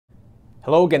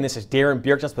Hello again, this is Darin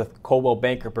Bjerknes with Coldwell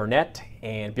Banker Burnet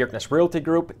and Bjerknes Realty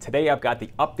Group. Today I've got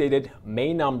the updated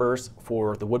May numbers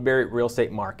for the Woodbury real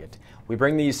estate market. We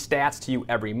bring these stats to you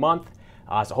every month,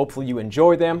 so hopefully you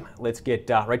enjoy them. Let's get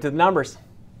right to the numbers.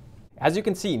 As you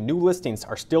can see, new listings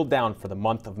are still down for the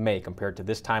month of May compared to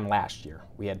this time last year.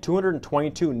 We had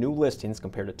 222 new listings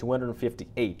compared to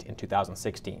 258 in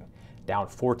 2016, down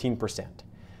 14%.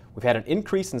 We've had an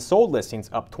increase in sold listings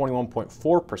up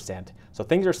 21.4%, so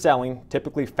things are selling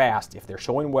typically fast if they're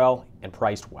showing well and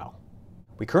priced well.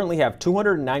 We currently have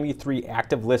 293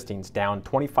 active listings, down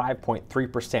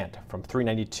 25.3% from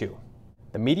 392.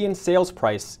 The median sales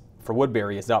price for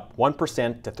Woodbury is up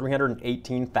 1% to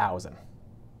 $318,000.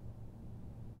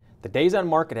 The days on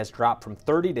market has dropped from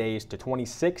 30 days to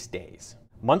 26 days.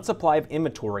 Month supply of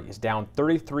inventory is down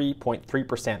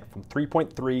 33.3% from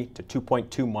 3.3 to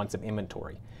 2.2 months of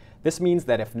inventory. This means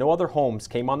that if no other homes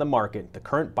came on the market, the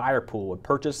current buyer pool would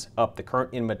purchase up the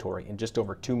current inventory in just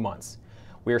over 2 months.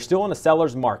 We are still in a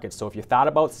seller's market, so if you thought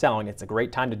about selling, it's a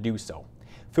great time to do so.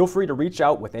 Feel free to reach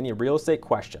out with any real estate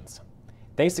questions.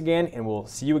 Thanks again, and we'll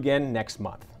see you again next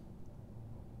month.